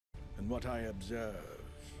what I observe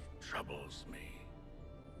troubles me.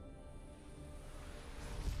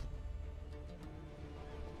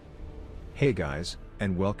 Hey guys,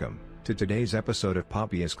 and welcome to today's episode of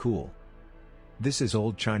Poppy is Cool. This is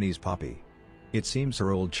old Chinese Poppy. It seems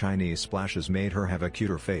her old Chinese splashes made her have a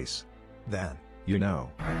cuter face than, you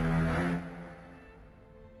know.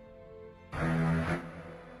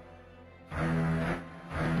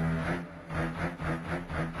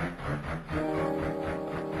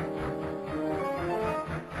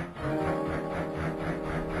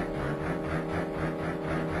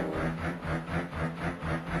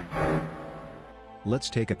 Let's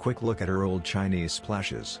take a quick look at her old Chinese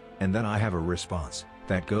splashes, and then I have a response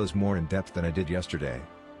that goes more in depth than I did yesterday.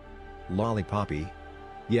 Lollipoppy?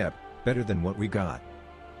 Yep, better than what we got.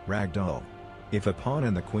 Ragdoll. If a pawn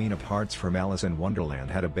and the Queen of Hearts from Alice in Wonderland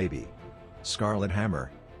had a baby. Scarlet Hammer.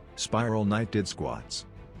 Spiral Knight did squats.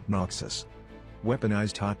 Noxus.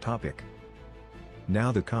 Weaponized Hot Topic.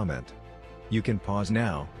 Now the comment. You can pause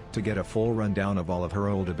now to get a full rundown of all of her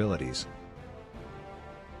old abilities.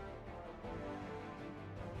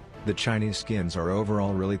 The Chinese skins are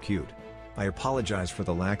overall really cute. I apologize for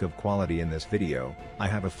the lack of quality in this video. I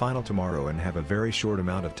have a final tomorrow and have a very short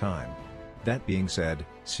amount of time. That being said,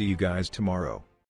 see you guys tomorrow.